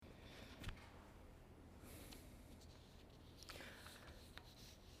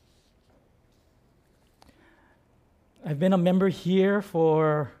I've been a member here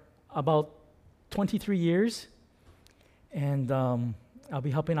for about 23 years, and I'll be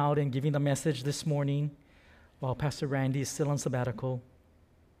helping out and giving the message this morning while Pastor Randy is still on sabbatical.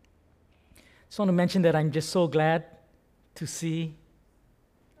 Just want to mention that I'm just so glad to see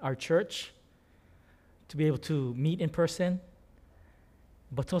our church, to be able to meet in person,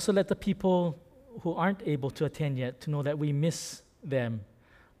 but to also let the people who aren't able to attend yet to know that we miss them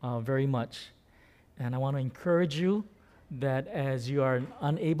very much. And I want to encourage you that as you are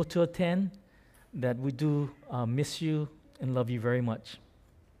unable to attend, that we do miss you and love you very much.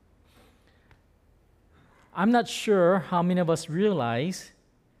 I'm not sure how many of us realize,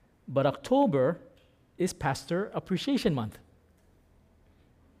 but October is Pastor Appreciation Month.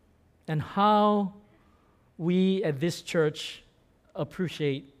 And how we at this church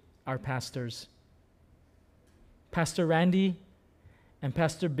appreciate our pastors. Pastor Randy and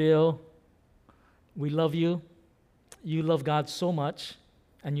Pastor Bill, we love you. You love God so much,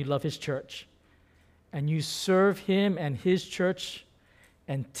 and you love His church. And you serve Him and His church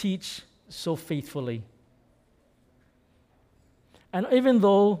and teach so faithfully. And even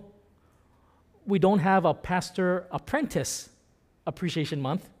though we don't have a Pastor Apprentice Appreciation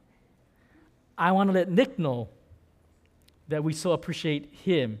Month, I want to let Nick know that we so appreciate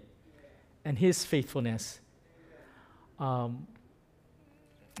him and his faithfulness.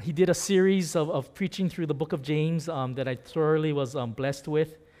 He did a series of preaching through the book of James that I thoroughly was blessed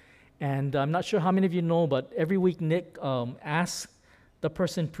with. And I'm not sure how many of you know, but every week Nick asks the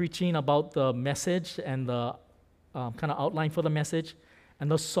person preaching about the message and the kind of outline for the message.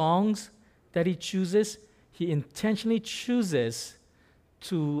 And the songs that he chooses, he intentionally chooses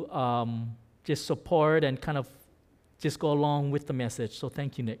to just support and kind of just go along with the message. So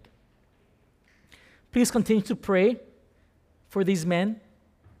thank you, Nick. Please continue to pray for these men.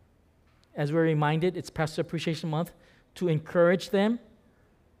 As we're reminded, it's Pastor Appreciation Month, to encourage them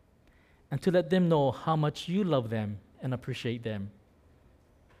and to let them know how much you love them and appreciate them.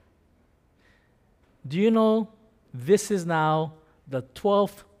 Do you know this is now the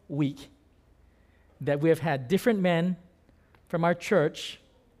 12th week that we have had different men from our church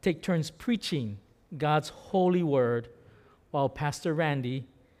take turns preaching God's holy word while Pastor Randy,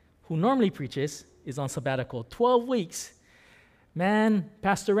 who normally preaches, is on sabbatical. 12 weeks. Man,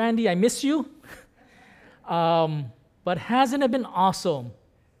 Pastor Randy, I miss you. But hasn't it been awesome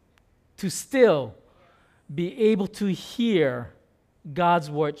to still be able to hear God's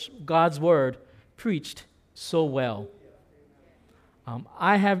word preached so well?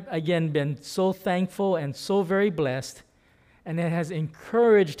 I have, again, been so thankful and so very blessed, and it has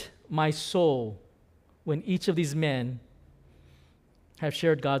encouraged my soul when each of these men have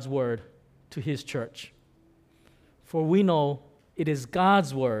shared God's word to His church. For we know it is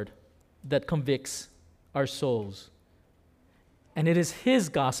God's word that convicts our souls, and it is His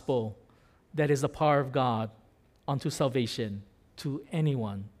gospel that is the power of God unto salvation to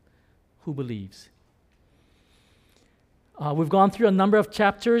anyone who believes. We've gone through a number of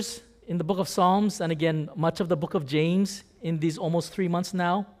chapters in the book of Psalms, and again, much of the book of James in these almost 3 months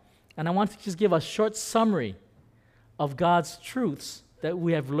now. And I want to just give a short summary of God's truths that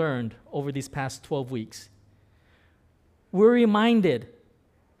we have learned over these past 12 weeks. We're reminded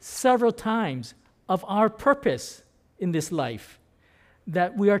several times of our purpose in this life,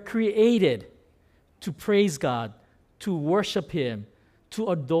 that we are created to praise God, to worship Him,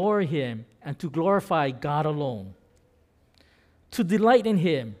 to adore Him, and to glorify God alone, to delight in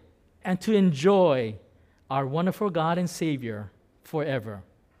Him, and to enjoy our wonderful God and Savior forever.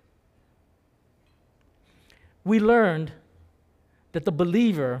 We learned that the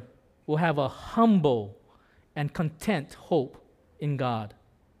believer will have a humble and content hope in God.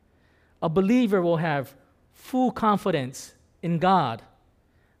 A believer will have full confidence in God,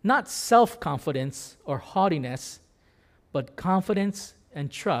 not self-confidence or haughtiness, but confidence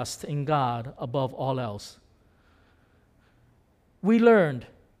and trust in God above all else. We learned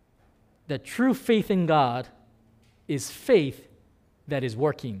that true faith in God is faith that is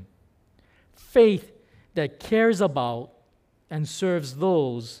working, faith that cares about and serves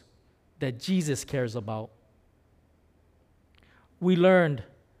those that Jesus cares about. We learned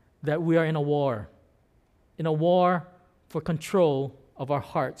that we are in a war for control of our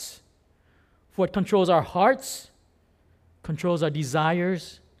hearts. For what controls our hearts, controls our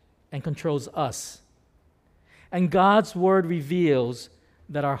desires, and controls us. And God's word reveals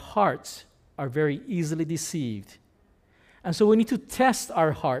that our hearts are very easily deceived. And so we need to test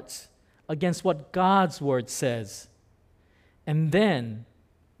our hearts against what God's word says. And then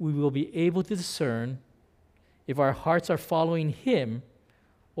we will be able to discern if our hearts are following Him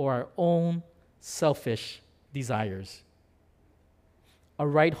or our own selfish desires. A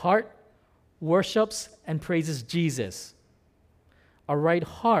right heart worships and praises Jesus. A right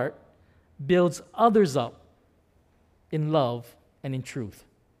heart builds others up in love and in truth.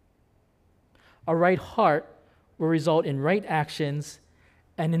 A right heart will result in right actions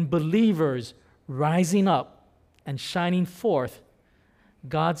and in believers rising up and shining forth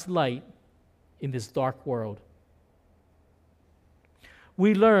God's light in this dark world.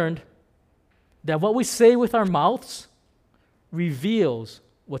 We learned that what we say with our mouths reveals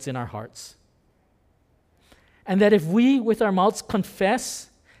what's in our hearts. And that if we, with our mouths, confess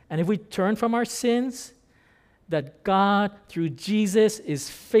and if we turn from our sins, that God, through Jesus, is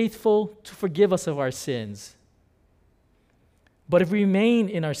faithful to forgive us of our sins. But if we remain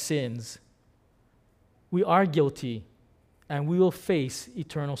in our sins, we are guilty and we will face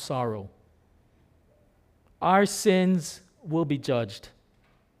eternal sorrow. Our sins will be judged,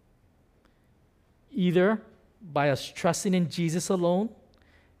 either by us trusting in Jesus alone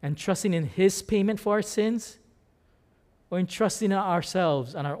and trusting in His payment for our sins, or in trusting in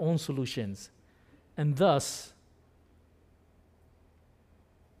ourselves and our own solutions, and thus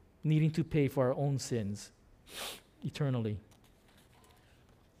needing to pay for our own sins eternally.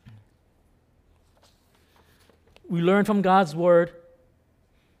 We learn from God's word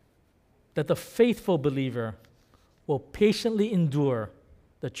that the faithful believer will patiently endure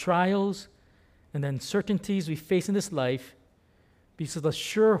the trials and the uncertainties we face in this life because of the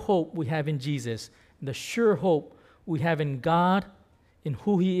sure hope we have in Jesus and the sure hope we have in God, in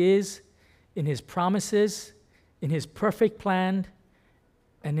who He is, in His promises, in His perfect plan,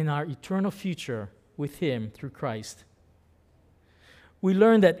 and in our eternal future with Him through Christ. We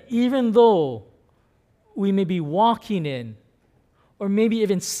learn that even though we may be walking in, or maybe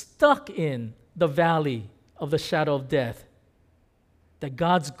even stuck in, the valley of the shadow of death, that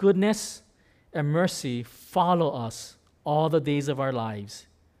God's goodness and mercy follow us all the days of our lives,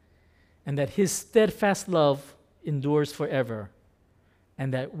 and that His steadfast love endures forever,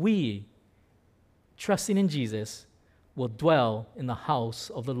 and that we, trusting in Jesus, will dwell in the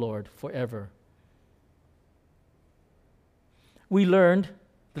house of the Lord forever. We learned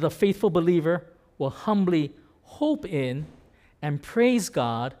that the faithful believer will humbly hope in and praise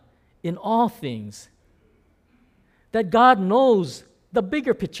God in all things, that God knows the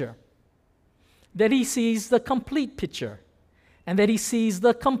bigger picture, that He sees the complete picture, and that He sees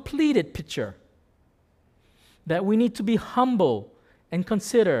the completed picture. That we need to be humble and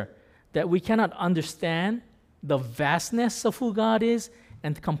consider that we cannot understand the vastness of who God is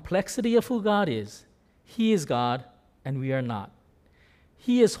and the complexity of who God is. He is God, and we are not.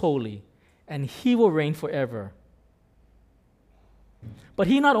 He is holy, and He will reign forever. But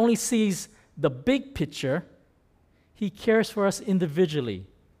He not only sees the big picture, He cares for us individually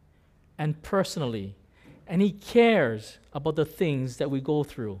and personally, and He cares about the things that we go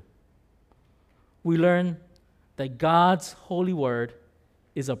through. We learn that God's holy word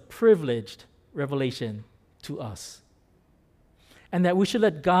is a privileged revelation to us, and that we should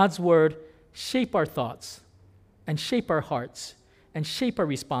let God's word shape our thoughts and shape our hearts and shape our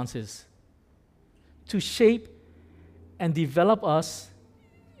responses, to shape and develop us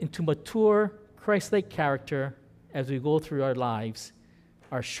into mature Christ-like character as we go through our lives,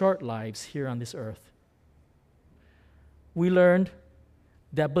 our short lives here on this earth. We learned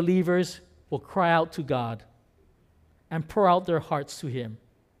that believers will cry out to God and pour out their hearts to Him.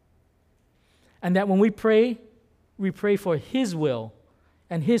 And that when we pray for His will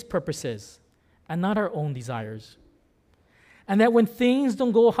and His purposes and not our own desires. And that when things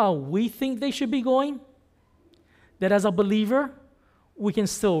don't go how we think they should be going, that as a believer, we can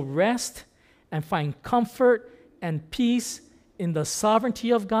still rest and find comfort and peace in the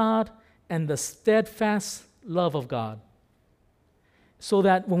sovereignty of God and the steadfast love of God. So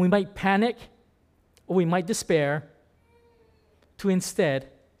that when we might panic or we might despair, to instead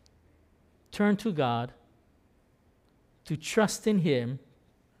turn to God, to trust in Him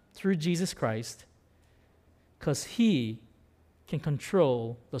through Jesus Christ, because He can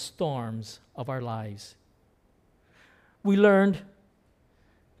control the storms of our lives. We learned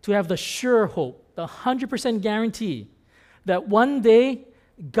to have the sure hope, the 100% guarantee that one day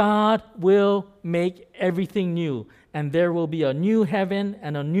God will make everything new, and there will be a new heaven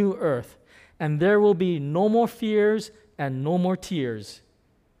and a new earth, and there will be no more fears and no more tears.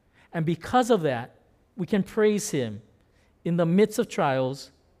 And because of that, we can praise Him in the midst of trials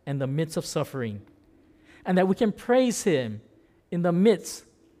and the midst of suffering, and that we can praise Him in the midst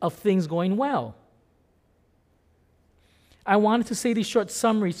of things going well. I wanted to say these short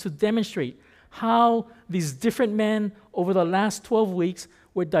summaries to demonstrate how these different men over the last 12 weeks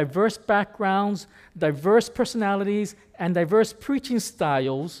with diverse backgrounds, diverse personalities, and diverse preaching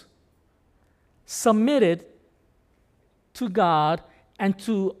styles submitted to God and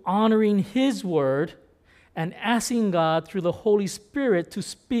to honoring His Word and asking God through the Holy Spirit to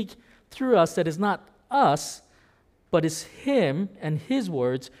speak through us, that is not us, but is Him and His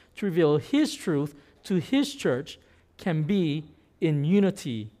words to reveal His truth to His church, can be in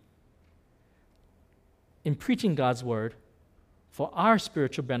unity in preaching God's Word for our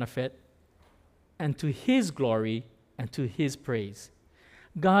spiritual benefit and to His glory and to His praise.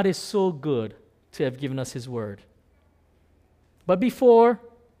 God is so good to have given us His Word. But before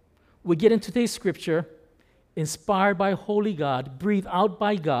we get into today's scripture, inspired by holy God, breathed out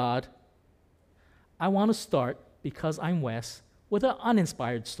by God, I want to start, because I'm Wes, with an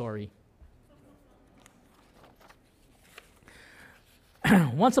uninspired story.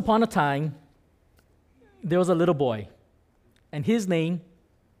 Once upon a time, there was a little boy, and his name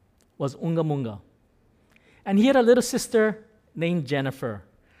was Unga Munga. And he had a little sister named Jennifer.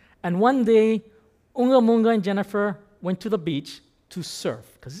 And one day, Unga Munga and Jennifer went to the beach to surf,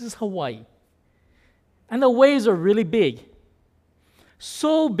 because this is Hawaii. And the waves are really big.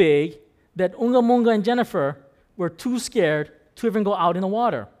 So big that Unga Munga and Jennifer were too scared to even go out in the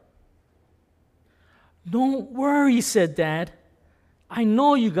water. "Don't worry," said Dad. "I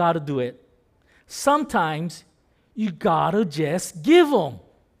know you got to do it. Sometimes you got to just give them."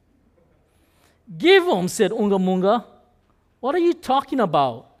 "Give them," said Unga Munga. "What are you talking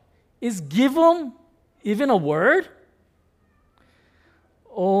about? Is give them even a word?"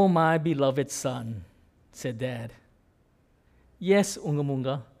 "Oh, my beloved son," said Dad. "Yes, Unga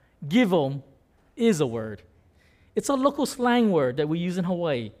Munga, give them is a word. It's a local slang word that we use in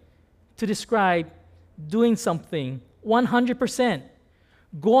Hawaii to describe doing something 100%,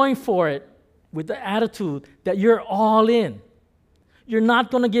 going for it with the attitude that you're all in. You're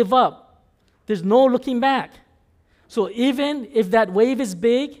not going to give up. There's no looking back. So even if that wave is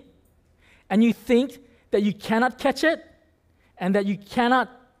big and you think that you cannot catch it and that you cannot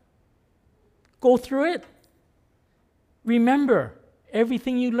go through it, remember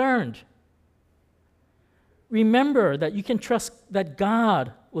everything you learned. Remember that you can trust that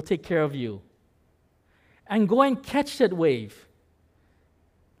God will take care of you. And go and catch that wave.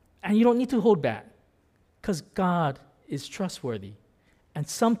 And you don't need to hold back, because God is trustworthy. And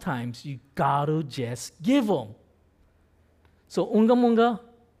sometimes you gotta just give them." So Unga Munga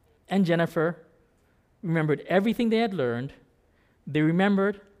and Jennifer remembered everything they had learned. They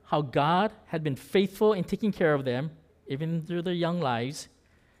remembered how God had been faithful in taking care of them, even through their young lives.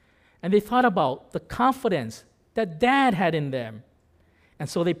 And they thought about the confidence that Dad had in them. And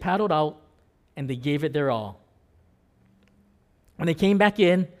so they paddled out and they gave it their all. When they came back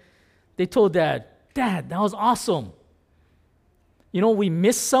in, they told Dad, "Dad, that was awesome. You know, we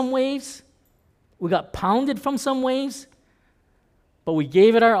missed some waves. We got pounded from some waves. But we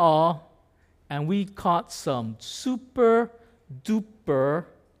gave it our all, and we caught some super duper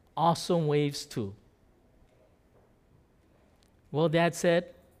awesome waves too." Well, Dad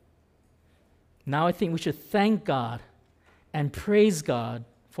said, "Now I think we should thank God and praise God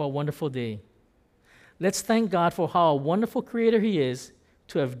for a wonderful day. Let's thank God for how a wonderful creator He is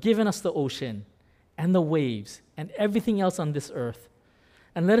to have given us the ocean and the waves and everything else on this earth.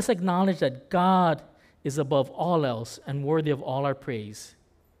 And let us acknowledge that God is above all else and worthy of all our praise."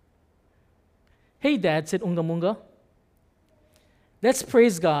 "Hey, Dad," said Unga Munga, "let's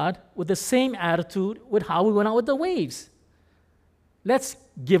praise God with the same attitude with how we went out with the waves. Let's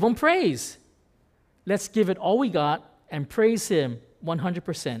give Him praise. Let's give it all we got and praise Him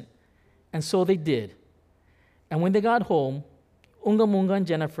 100%. And so they did. And when they got home, Unga Munga and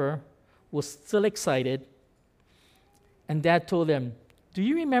Jennifer were still excited. And Dad told them, "Do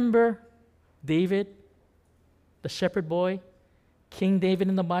you remember David, the shepherd boy, King David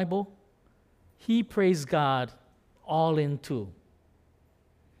in the Bible? He praised God all in too.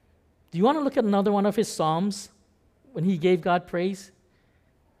 Do you want to look at another one of his Psalms when he gave God praise?"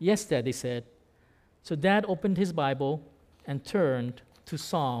 "Yes, Dad," they said. So Dad opened his Bible and turned to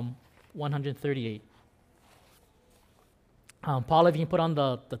Psalm 138. Paul, if you can put on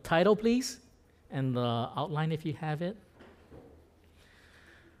the title, please, and the outline if you have it.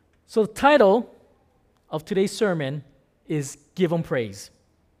 So the title of today's sermon is "Give 'em Praise."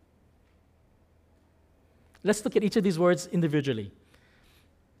 Let's look at each of these words individually.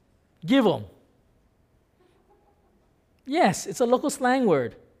 Give 'em. Yes, it's a local slang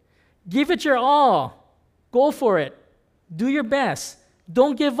word. Give it your all. Go for it. Do your best.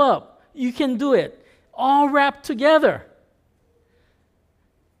 Don't give up. You can do it. All wrapped together.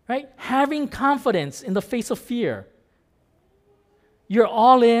 Right? Having confidence in the face of fear. You're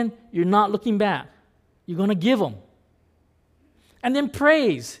all in. You're not looking back. You're going to give them. And then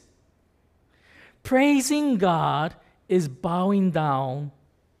praise. Praising God is bowing down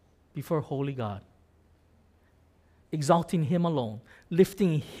before holy God, exalting Him alone,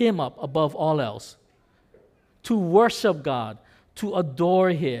 lifting Him up above all else, to worship God, to adore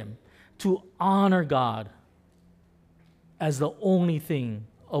Him, to honor God as the only thing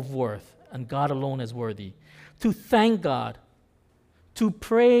of worth, and God alone is worthy, to thank God, to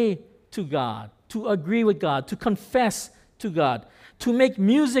pray to God, to agree with God, to confess to God, to make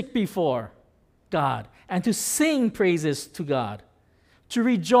music before God, and to sing praises to God, to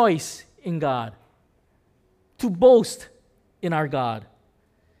rejoice in God, to boast in our God,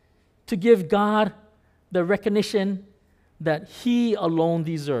 to give God the recognition that He alone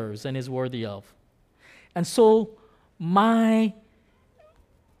deserves and is worthy of. And so, my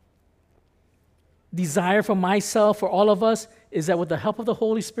desire for myself, for all of us, is that with the help of the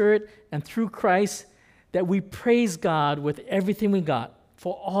Holy Spirit and through Christ, that we praise God with everything we got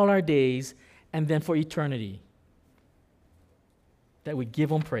for all our days and then for eternity. That we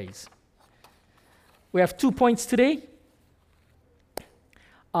give Him praise. We have 2 points today.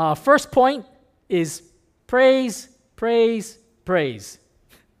 First point is praise, praise, praise.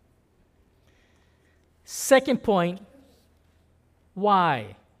 Second point,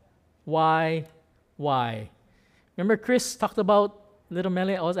 why? Why? Why? Remember Chris talked about little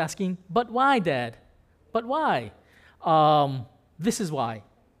Melly? I was asking, but why, Dad? But why? This is why.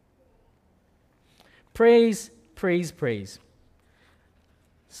 Praise, praise, praise.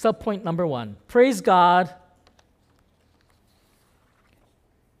 Subpoint number 1. Praise God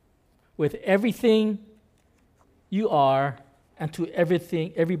with everything you are and to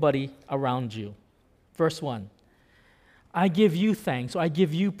everybody around you. Verse 1. I give you thanks, or I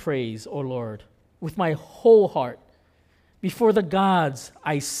give you praise, O Lord, with my whole heart. Before the gods,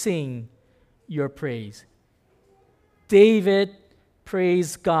 I sing your praise. David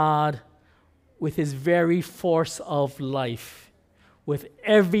praised God with his very force of life, with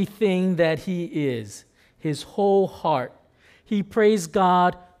everything that he is, his whole heart. He praised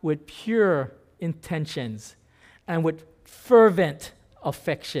God with pure intentions and with fervent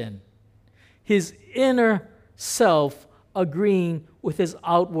affection. His inner self agreeing with his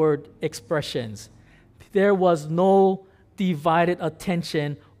outward expressions. There was no divided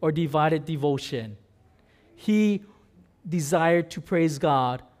attention or divided devotion. He desired to praise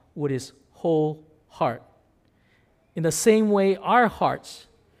God with his whole heart. In the same way, our hearts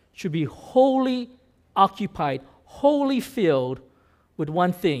should be wholly occupied, wholly filled with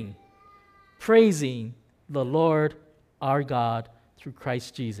one thing: praising the Lord our God through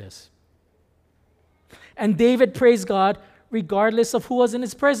Christ Jesus. And David praised God regardless of who was in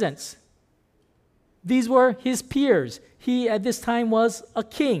his presence. These were his peers. He, at this time, was a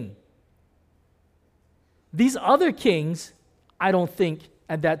king. These other kings, I don't think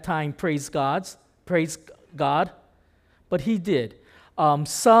at that time praised God, but he did.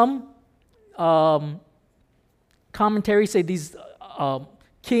 Some commentaries say these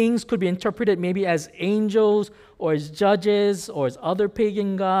kings could be interpreted maybe as angels or as judges or as other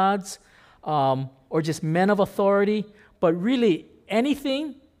pagan gods, or just men of authority. But really,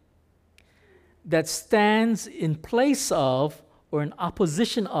 anything that stands in place of or in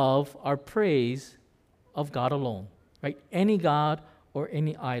opposition of our praise of God alone, right? Any god or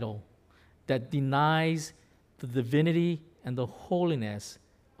any idol that denies the divinity and the holiness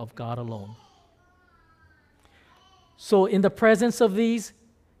of God alone. So in the presence of these,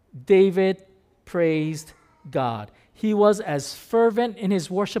 David praised God. He was as fervent in his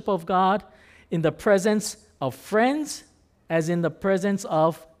worship of God in the presence of friends as in the presence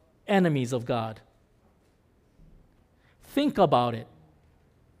of enemies of God. Think about it.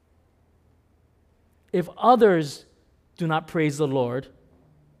 If others do not praise the Lord,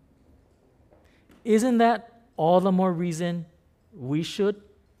 isn't that all the more reason we should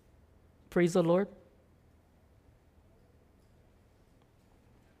praise the Lord?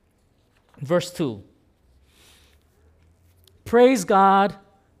 Verse 2. Praise God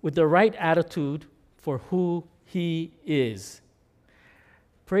with the right attitude for who He is.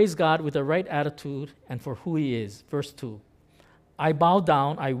 Praise God with the right attitude and for who He is. Verse 2. I bow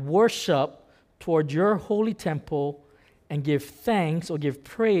down, I worship toward your holy temple and give thanks or give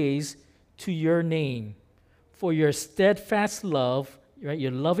praise to your name for your steadfast love, right,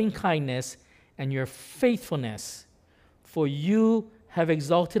 your loving kindness, and your faithfulness. For you have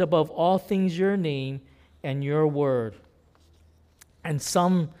exalted above all things your name and your word. And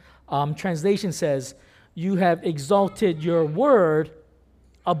some translation says, you have exalted your word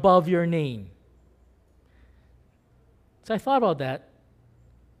above your name. So I thought about that.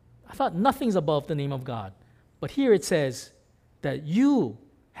 I thought nothing's above the name of God. But here it says that you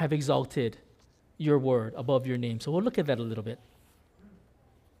have exalted your word above your name. So we'll look at that a little bit.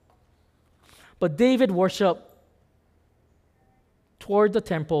 But David worshiped toward the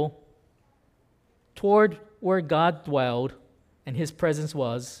temple, toward where God dwelled and his presence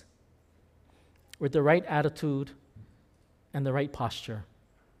was, with the right attitude and the right posture.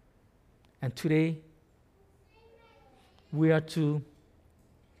 And today, we are to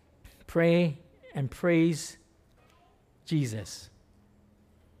pray and praise Jesus.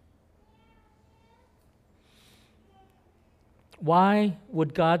 Why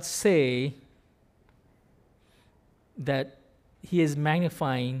would God say that he is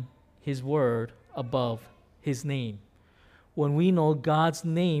magnifying his word above his name when we know God's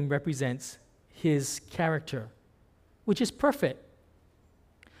name represents his character, which is perfect?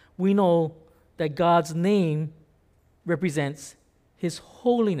 We know that God's name represents his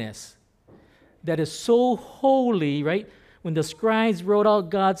holiness, that is so holy, right? When the scribes wrote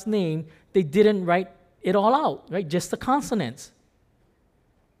out God's name, they didn't write it all out, right? Just the consonants.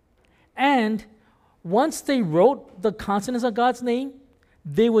 And once they wrote the consonants of God's name,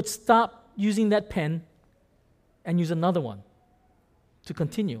 they would stop using that pen and use another one to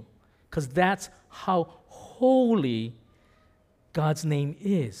continue, because that's how holy God's name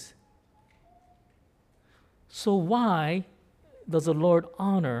is. So why does the Lord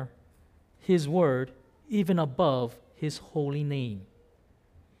honor his word even above his holy name?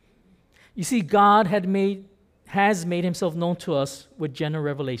 You see, God has made himself known to us with general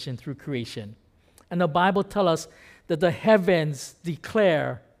revelation through creation. And the Bible tells us that the heavens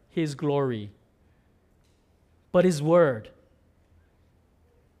declare his glory. But his word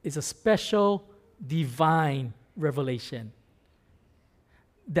is a special divine revelation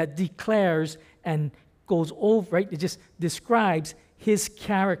that declares and goes over, right? It just describes his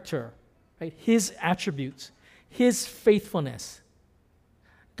character, right? His attributes, his faithfulness.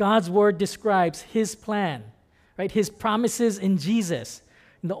 God's word describes his plan, right? His promises in Jesus,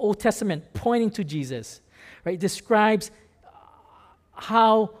 in the Old Testament, pointing to Jesus, right? Describes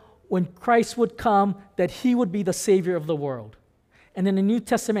how when Christ would come, that he would be the Savior of the world. And in the New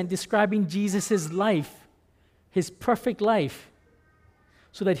Testament, describing Jesus' life, his perfect life,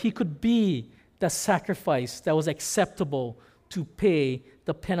 so that he could be the sacrifice that was acceptable to pay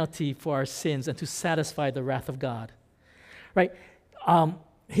the penalty for our sins and to satisfy the wrath of God. Right?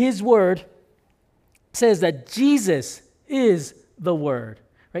 His word says that Jesus is the word,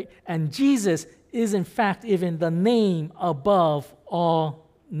 right? And Jesus is in fact even the name above all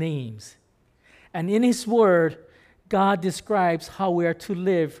names. And in his word, God describes how we are to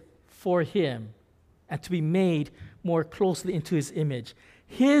live for him and to be made more closely into his image.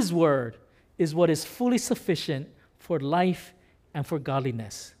 His word is what is fully sufficient for life and for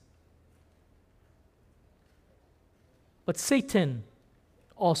godliness. But Satan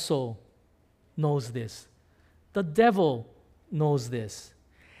also knows this. The devil knows this.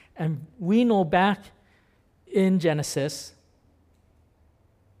 And we know back in Genesis,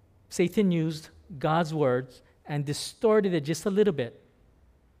 Satan used God's words and distorted it just a little bit,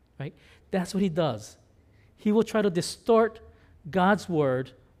 right? That's what he does. He will try to distort God's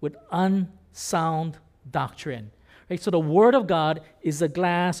word with unsound doctrine, right? So the word of God is the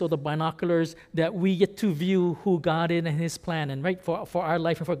glass or the binoculars that we get to view who God is and his plan, and right, for our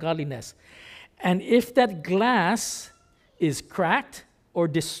life and for godliness. And if that glass is cracked or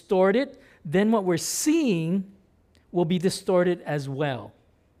distorted, then what we're seeing will be distorted as well.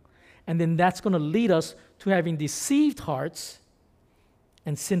 And then that's going to lead us to having deceived hearts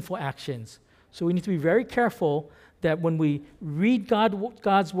and sinful actions. So we need to be very careful that when we read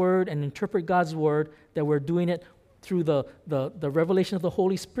God's word and interpret God's word, that we're doing it through the revelation of the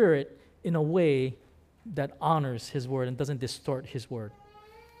Holy Spirit in a way that honors his word and doesn't distort his word.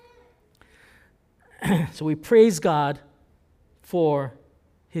 So we praise God for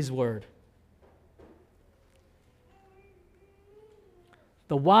his word.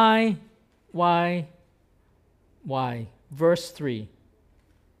 The why. Verse 3.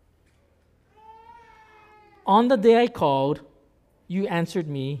 On the day I called, you answered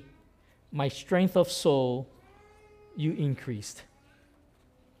me. My strength of soul you increased.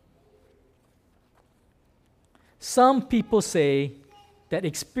 Some people say that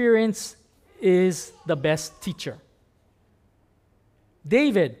experience is the best teacher.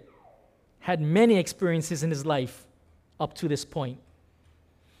 David had many experiences in his life up to this point.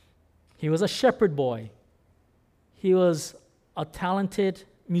 He was a shepherd boy. He was a talented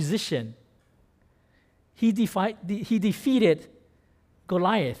musician. He defeated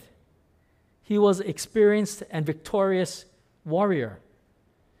Goliath. He was an experienced and victorious warrior.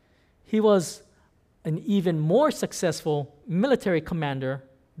 He was an even more successful military commander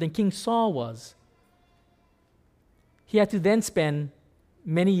than King Saul was. He had to then spend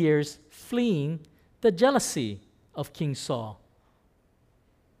many years fleeing the jealousy of King Saul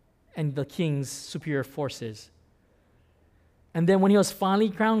and the king's superior forces. And then when he was finally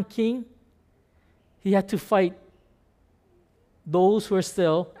crowned king, he had to fight those who are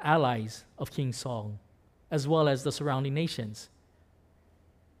still allies of King Saul, as well as the surrounding nations.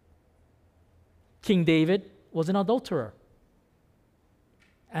 King David was an adulterer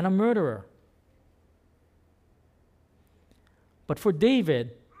and a murderer. But for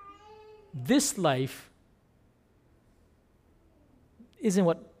David, this life isn't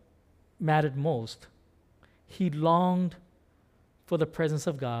what mattered most. He longed for the presence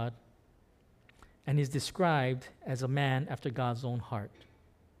of God and is described as a man after God's own heart.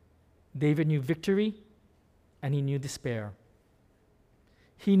 David knew victory and he knew despair.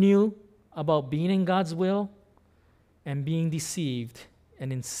 He knew about being in God's will and being deceived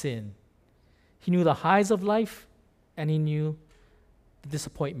and in sin. He knew the highs of life and he knew the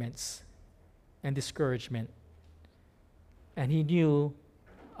disappointments and discouragement. And he knew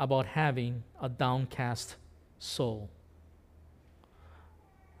about having a downcast soul.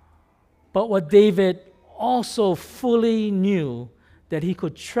 But what David also fully knew that he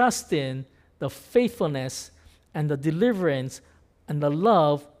could trust in the faithfulness and the deliverance and the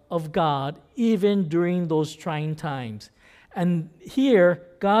love of God even during those trying times. And here,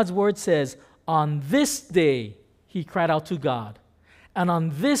 God's word says, on this day, he cried out to God. And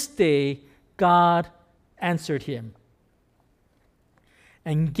on this day, God answered him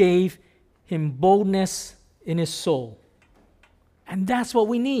and gave him boldness in his soul. And that's what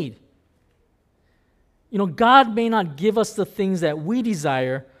we need. You know, God may not give us the things that we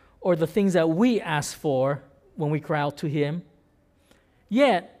desire or the things that we ask for when we cry out to him.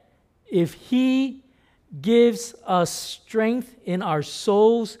 Yet, if he gives us strength in our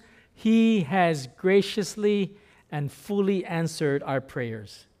souls, he has graciously and fully answered our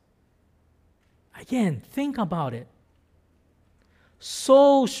prayers. Again, think about it.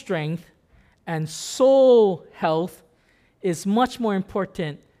 Soul strength and soul health is much more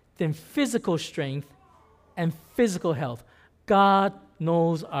important than physical strength and physical health. God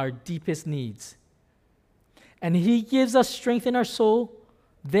knows our deepest needs. And he gives us strength in our soul,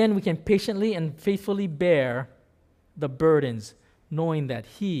 then we can patiently and faithfully bear the burdens, knowing that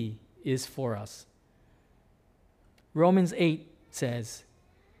he is for us. Romans 8 says,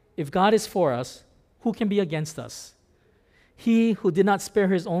 if God is for us, who can be against us? He who did not spare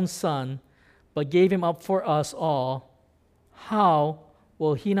his own son, but gave him up for us all, how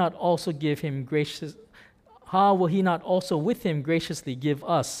will he not also with him graciously give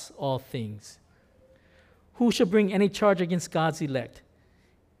us all things? Who shall bring any charge against God's elect?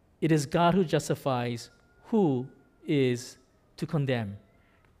 It is God who justifies. Who is to condemn?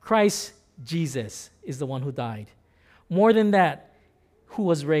 Christ Jesus is the one who died. More than that, who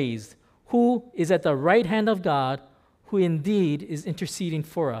was raised, who is at the right hand of God, who indeed is interceding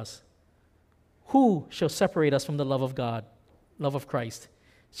for us. Who shall separate us from the love of God, love of Christ?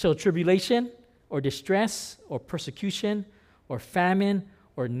 Shall tribulation or distress or persecution or famine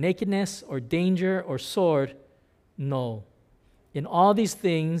or nakedness or danger or sword? No. In all these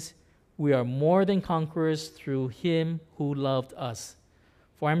things, we are more than conquerors through him who loved us.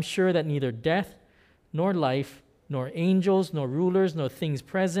 For I am sure that neither death, nor life, nor angels, nor rulers, nor things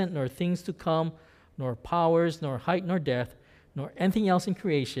present, nor things to come, nor powers, nor height, nor depth, nor anything else in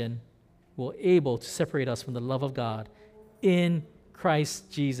creation will able to separate us from the love of God in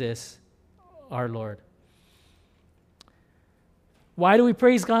Christ Jesus our Lord. Why do we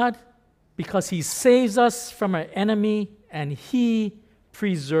praise God? Because he saves us from our enemy and he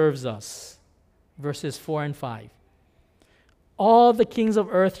preserves us. Verses 4 and 5. All the kings of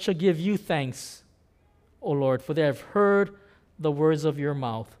earth shall give you thanks, O Lord, for they have heard the words of your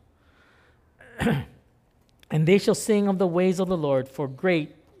mouth. And they shall sing of the ways of the Lord, for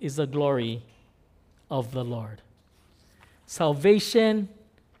great is the glory of the Lord. Salvation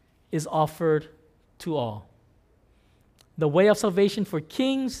is offered to all. The way of salvation for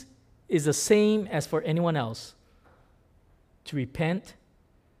kings is the same as for anyone else: to repent,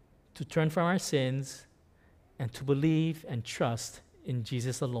 to turn from our sins, and to believe and trust in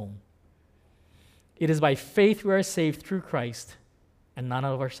Jesus alone. It is by faith we are saved through Christ and not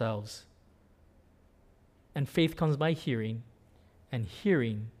of ourselves. And faith comes by hearing, and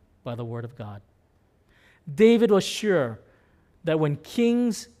hearing by the word of God. David was sure that when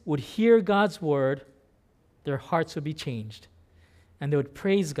kings would hear God's word, their hearts would be changed, and they would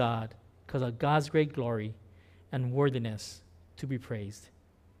praise God because of God's great glory and worthiness to be praised.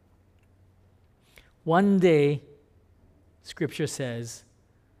 One day, Scripture says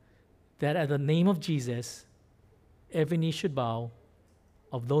that at the name of Jesus, every knee should bow,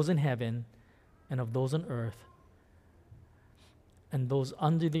 of those in heaven and of those on earth and those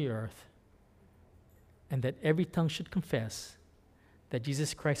under the earth, and that every tongue should confess that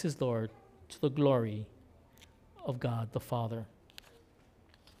Jesus Christ is Lord, to the glory of God the Father.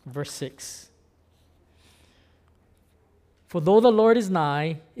 Verse 6. For though the Lord is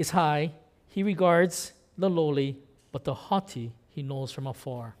high, he regards the lowly, but the haughty he knows from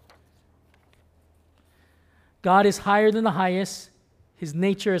afar. God is higher than the highest. His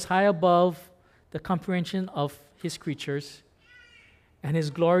nature is high above the comprehension of his creatures, and his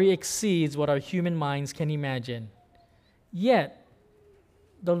glory exceeds what our human minds can imagine. Yet,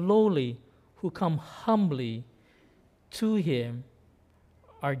 the lowly who come humbly to him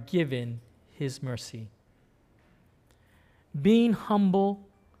are given his mercy. Being humble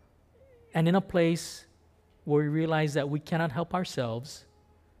and in a place where we realize that we cannot help ourselves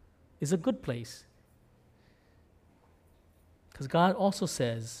is a good place. Because God also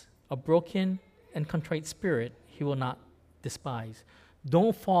says, a broken and contrite spirit he will not despise.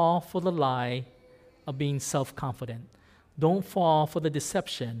 Don't fall for the lie of being self-confident. Don't fall for the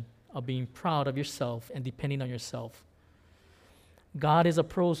deception of being proud of yourself and depending on yourself. God is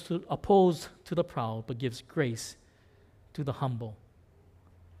opposed to the proud, but gives grace to the humble.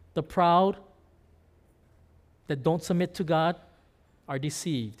 The proud that don't submit to God are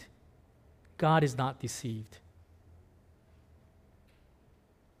deceived. God is not deceived.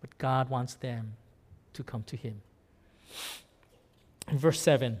 But God wants them to come to him. In verse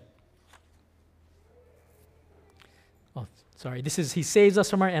 7. He saves us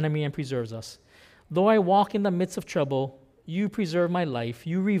from our enemy and preserves us. Though I walk in the midst of trouble, you preserve my life.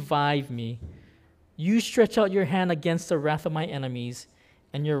 You revive me. You stretch out your hand against the wrath of my enemies,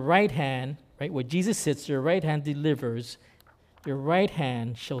 and your right hand, right where Jesus sits, your right hand delivers. Your right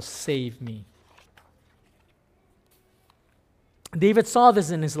hand shall save me. David saw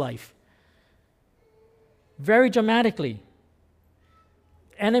this in his life very dramatically.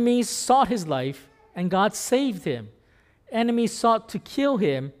 Enemies sought his life, and God saved him. Enemies sought to kill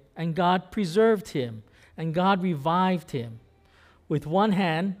him, and God preserved him, and God revived him. With one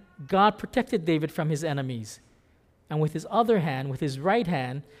hand, God protected David from his enemies. And with his other hand, with his right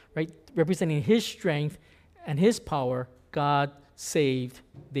hand, right, representing his strength and his power, God saved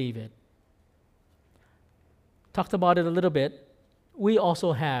David. Talked about it a little bit. We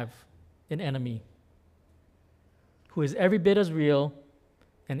also have an enemy who is every bit as real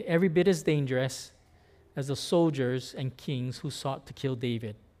and every bit as dangerous as the soldiers and kings who sought to kill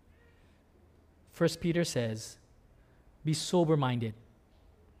David. 1 Peter says, be sober-minded,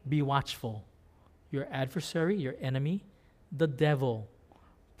 be watchful. Your adversary, your enemy, the devil,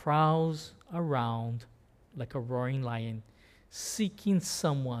 prowls around like a roaring lion, seeking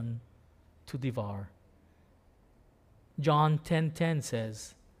someone to devour. John 10:10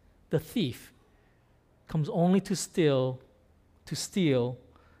 says, the thief comes only to steal,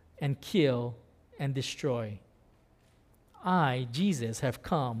 and kill, and destroy. I, Jesus, have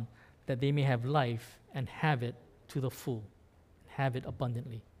come that they may have life and have it to the full, have it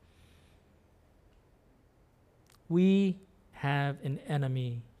abundantly. We have an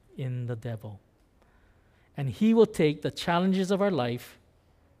enemy in the devil. And he will take the challenges of our life,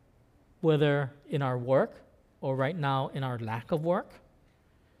 whether in our work or right now in our lack of work,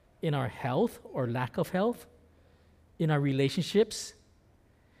 in our health or lack of health, in our relationships,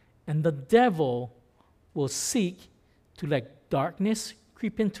 and the devil will seek to let darkness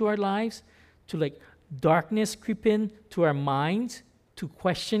creep into our lives, to let darkness creep into our minds, to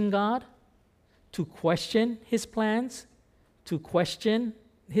question God, to question his plans, to question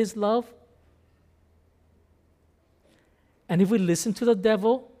his love. And if we listen to the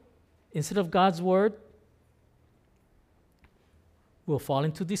devil instead of God's word, we'll fall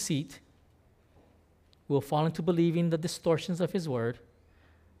into deceit. We'll fall into believing the distortions of his word.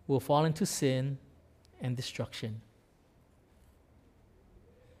 We'll fall into sin and destruction.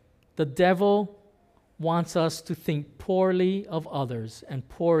 The devil wants us to think poorly of others and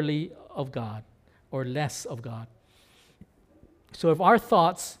poorly of God, or less of God. So if our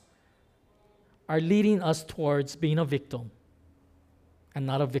thoughts are leading us towards being a victim and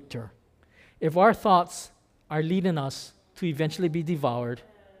not a victor, if our thoughts are leading us to eventually be devoured,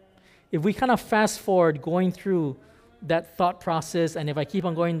 if we kind of fast forward going through that thought process, and if I keep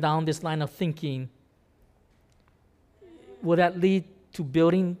on going down this line of thinking, will that lead to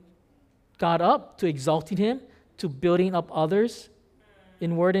building God up, to exalting him, to building up others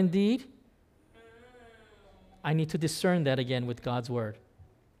in word and deed? I need to discern that again with God's word.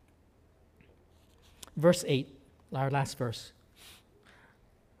 Verse 8, our last verse.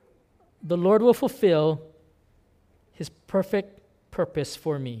 The Lord will fulfill his perfect purpose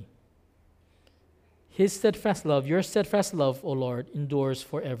for me. His steadfast love, your steadfast love, O Lord, endures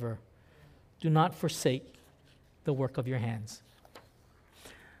forever. Do not forsake the work of your hands.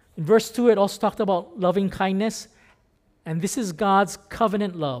 In verse 2, it also talked about loving kindness, and this is God's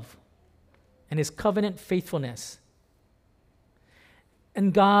covenant love and his covenant faithfulness.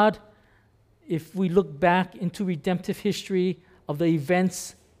 And God, if we look back into redemptive history of the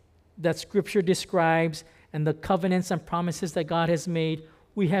events that Scripture describes and the covenants and promises that God has made,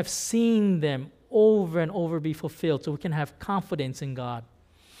 we have seen them over and over be fulfilled, so we can have confidence in God.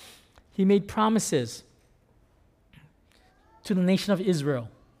 He made promises to the nation of Israel.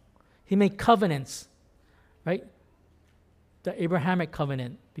 He made covenants, right? The Abrahamic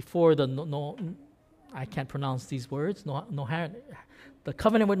covenant before I can't pronounce these words. The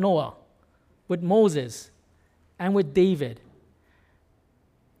covenant with Noah, with Moses, and with David.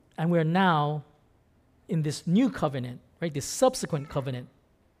 And we're now in this new covenant, right? This subsequent covenant.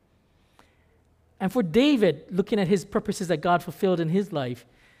 And for David, looking at his purposes that God fulfilled in his life,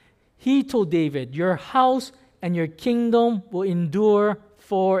 he told David, your house and your kingdom will endure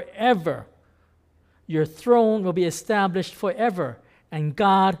forever. Your throne will be established forever. And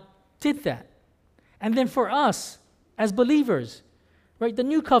God did that. And then for us, as believers, right, the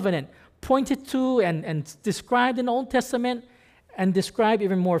new covenant pointed to and described in the Old Testament and described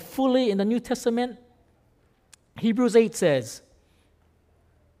even more fully in the New Testament, Hebrews 8 says,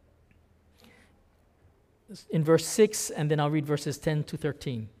 in verse 6, and then I'll read verses 10 to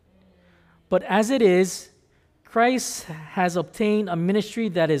 13. But as it is, Christ has obtained a ministry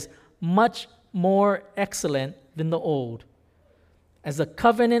that is much more excellent than the old, as the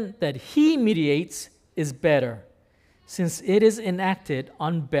covenant that he mediates is better, since it is enacted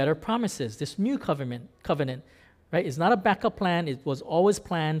on better promises. This new covenant, right, is not a backup plan. It was always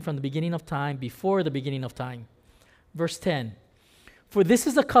planned from the beginning of time, before the beginning of time. Verse 10, for this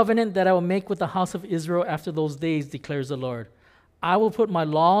is the covenant that I will make with the house of Israel after those days, declares the Lord. I will put my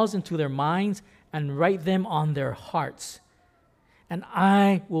laws into their minds and write them on their hearts. And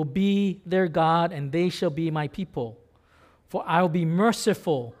I will be their God, and they shall be my people. For I will be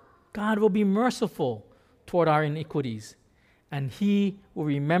merciful. God will be merciful toward our iniquities, and he will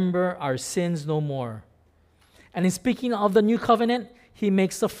remember our sins no more. And in speaking of the new covenant, he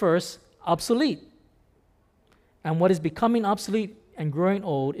makes the first obsolete. And what is becoming obsolete and growing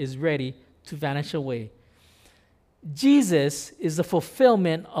old is ready to vanish away. Jesus is the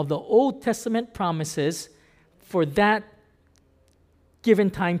fulfillment of the Old Testament promises for that given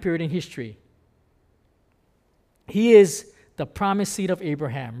time period in history. He is the promised seed of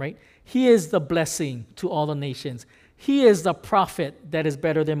Abraham, right? He is the blessing to all the nations. He is the prophet that is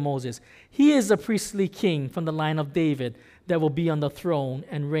better than Moses. He is the priestly king from the line of David that will be on the throne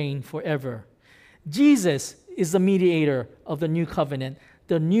and reign forever. Jesus is the mediator of the new covenant,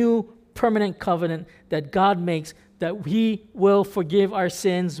 the new permanent covenant that God makes, that he will forgive our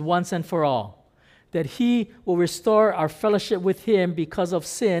sins once and for all, that he will restore our fellowship with him because of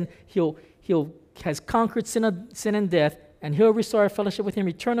sin. He'll has conquered sin and death, and he'll restore our fellowship with him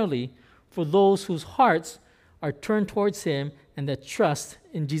eternally for those whose hearts are turned towards him and that trust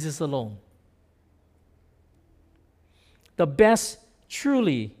in Jesus alone. The best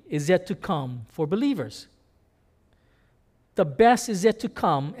truly is yet to come for believers. The best is yet to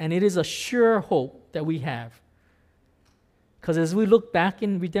come, and it is a sure hope that we have. Because as we look back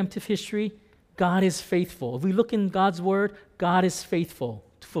in redemptive history, God is faithful. If we look in God's word, God is faithful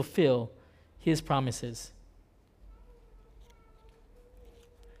to fulfill his promises.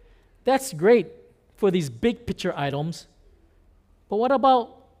 That's great for these big picture items, but what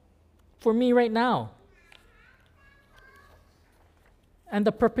about for me right now? And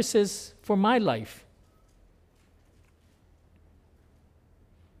the purposes for my life?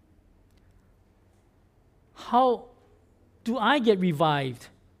 How do I get revived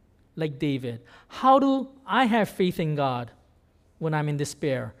like David? How do I have faith in God when I'm in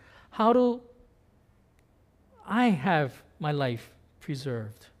despair? How do I have my life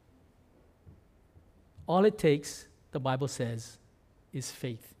preserved? All it takes, the Bible says, is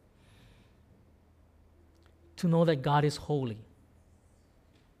faith. To know that God is holy,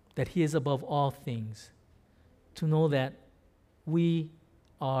 that he is above all things. To know that we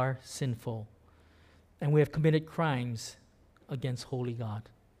are sinful and we have committed crimes against holy God.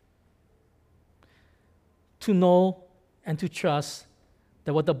 To know and to trust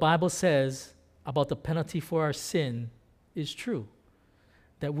that what the Bible says about the penalty for our sin is true,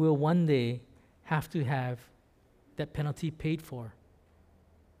 that we'll one day have to have that penalty paid for.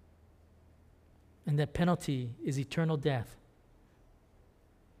 And that penalty is eternal death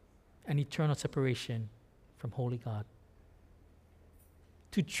and eternal separation from holy God.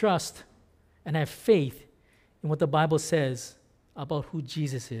 To trust and have faith in what the Bible says about who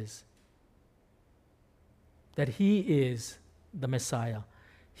Jesus is. That he is the Messiah.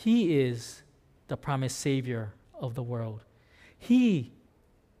 He is the promised Savior of the world. He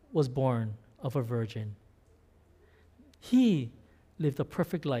was born of a virgin. He lived a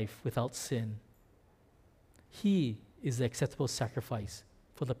perfect life without sin. He is the acceptable sacrifice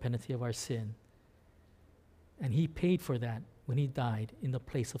for the penalty of our sin. And he paid for that when he died in the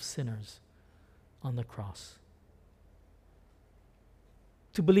place of sinners on the cross.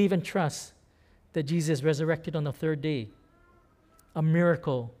 To believe and trust that Jesus resurrected on the third day, a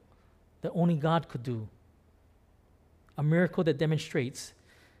miracle that only God could do, a miracle that demonstrates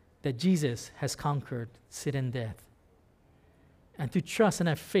that Jesus has conquered sin and death. And to trust and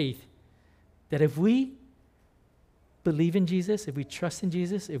have faith that if we believe in Jesus, if we trust in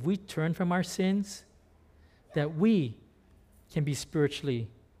Jesus, if we turn from our sins, that we can be spiritually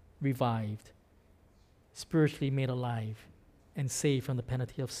revived, spiritually made alive, and saved from the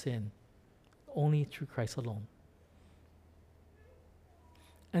penalty of sin, only through Christ alone.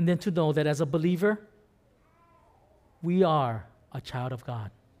 And then to know that as a believer, we are a child of God.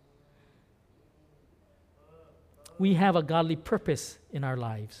 We have a godly purpose in our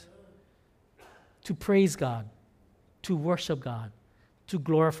lives to praise God, to worship God, to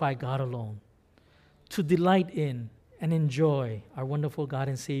glorify God alone, to delight in and enjoy our wonderful God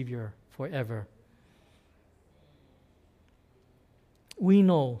and Savior forever. We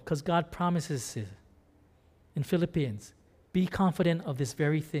know, because God promises it in Philippians, be confident of this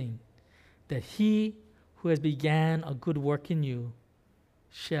very thing, that he who has began a good work in you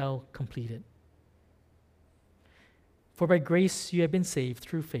shall complete it. For by grace you have been saved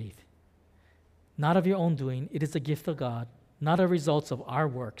through faith, not of your own doing, it is the gift of God, not a result of our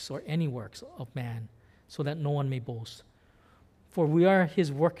works or any works of man, so that no one may boast. For we are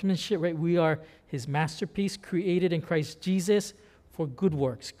his workmanship, right? We are his masterpiece, created in Christ Jesus for good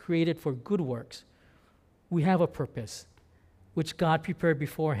works, created for good works. We have a purpose, which God prepared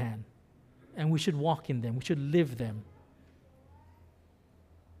beforehand, and we should walk in them, we should live them.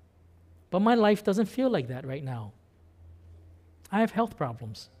 But my life doesn't feel like that right now. I have health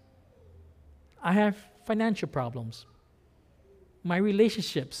problems. I have financial problems. My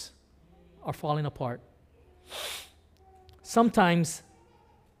relationships are falling apart. Sometimes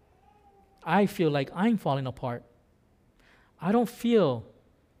I feel like I'm falling apart. I don't feel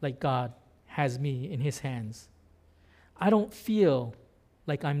like God has me in his hands. I don't feel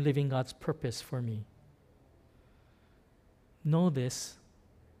like I'm living God's purpose for me. Know this,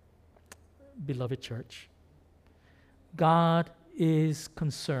 beloved church. God is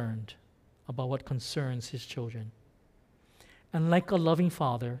concerned about what concerns his children. And like a loving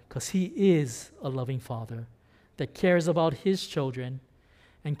father, because he is a loving father that cares about his children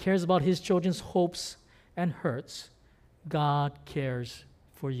and cares about his children's hopes and hurts, God cares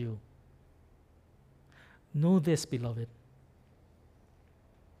for you. Know this, beloved.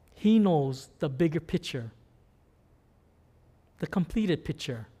 He knows the bigger picture, the completed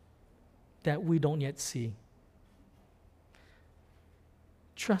picture that we don't yet see.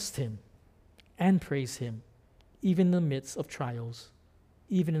 Trust him and praise him, even in the midst of trials,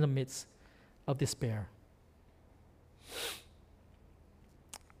 even in the midst of despair.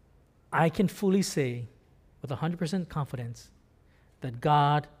 I can fully say with 100% confidence that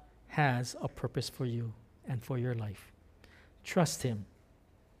God has a purpose for you and for your life. Trust him,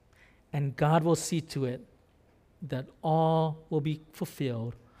 and God will see to it that all will be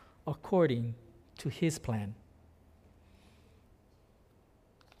fulfilled according to his plan.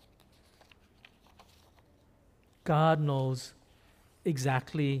 God knows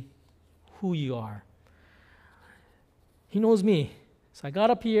exactly who you are. He knows me. So I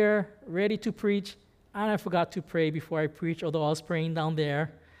got up here ready to preach, and I forgot to pray before I preached, although I was praying down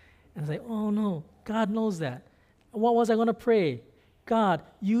there. And I was like, oh no, God knows that. What was I going to pray? God,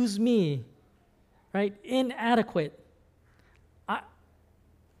 use me, right? Inadequate,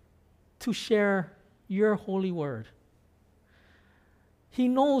 to share your holy word. He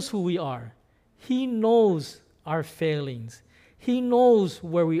knows who we are. He knows our failings. He knows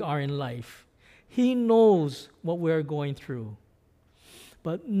where we are in life. He knows what we're going through.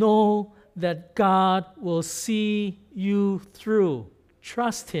 But know that God will see you through.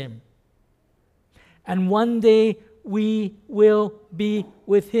 Trust him. And one day we will be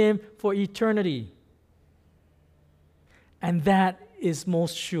with him for eternity. And that is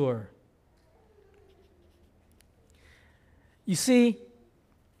most sure. You see,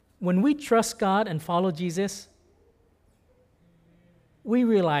 when we trust God and follow Jesus, we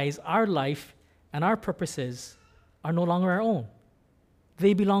realize our life and our purposes are no longer our own.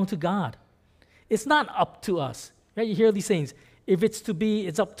 They belong to God. It's not up to us. Right? You hear these things. If it's to be,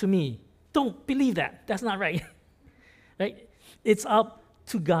 it's up to me. Don't believe that. That's not right. Right? It's up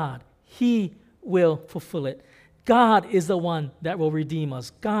to God. He will fulfill it. God is the one that will redeem us.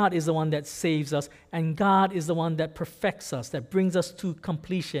 God is the one that saves us. And God is the one that perfects us, that brings us to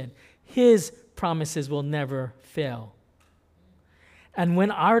completion. His promises will never fail. And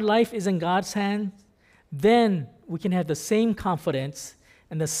when our life is in God's hands, then we can have the same confidence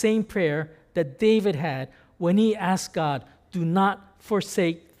and the same prayer that David had when he asked God, do not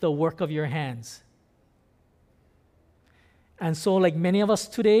forsake the work of your hands. And so, like many of us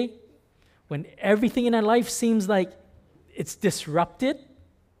today, when everything in our life seems like it's disrupted,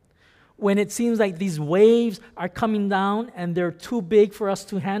 when it seems like these waves are coming down and they're too big for us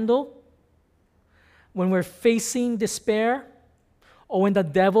to handle, when we're facing despair, or when the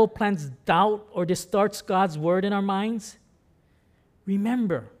devil plants doubt or distorts God's word in our minds,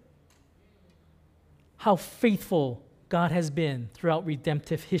 remember how faithful God has been throughout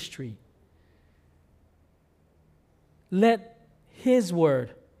redemptive history. Let His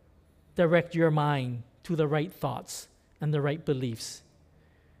word direct your mind to the right thoughts and the right beliefs.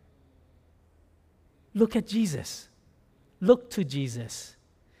 Look at Jesus. Look to Jesus.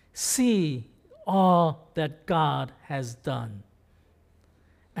 See all that God has done.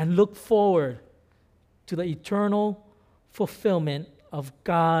 And look forward to the eternal fulfillment of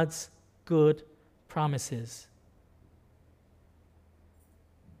God's good promises.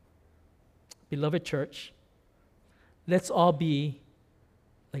 Beloved church, let's all be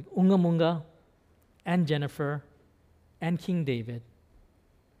like Unga Munga and Jennifer and King David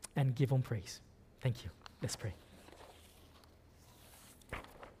and give Him praise. Thank you. Let's pray.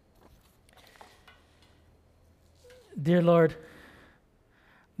 Dear Lord,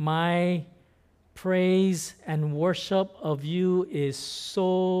 my praise and worship of you is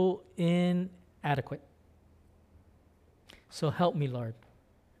so inadequate. So help me, Lord.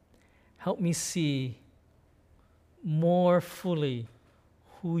 Help me see more fully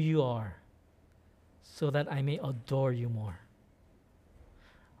who you are so that I may adore you more.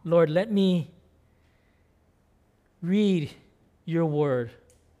 Lord, let me read your word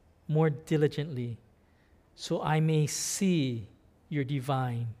more diligently so I may see your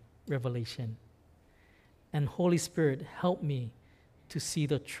divine revelation. And Holy Spirit, help me to see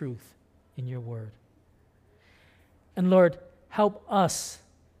the truth in your word. And Lord, help us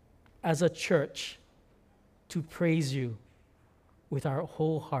as a church to praise you with our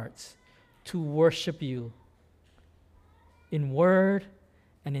whole hearts, to worship you in word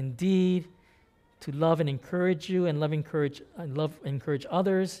and in deed, to love and encourage you and love encourage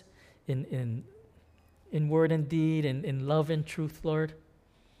others in word and deed and in love and truth, Lord.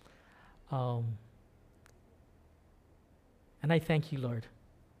 And I thank you, Lord,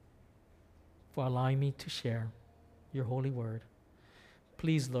 for allowing me to share your holy word.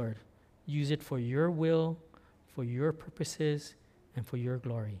 Please, Lord, use it for your will, for your purposes, and for your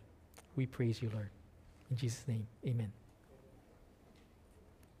glory. We praise you, Lord. In Jesus' name, amen.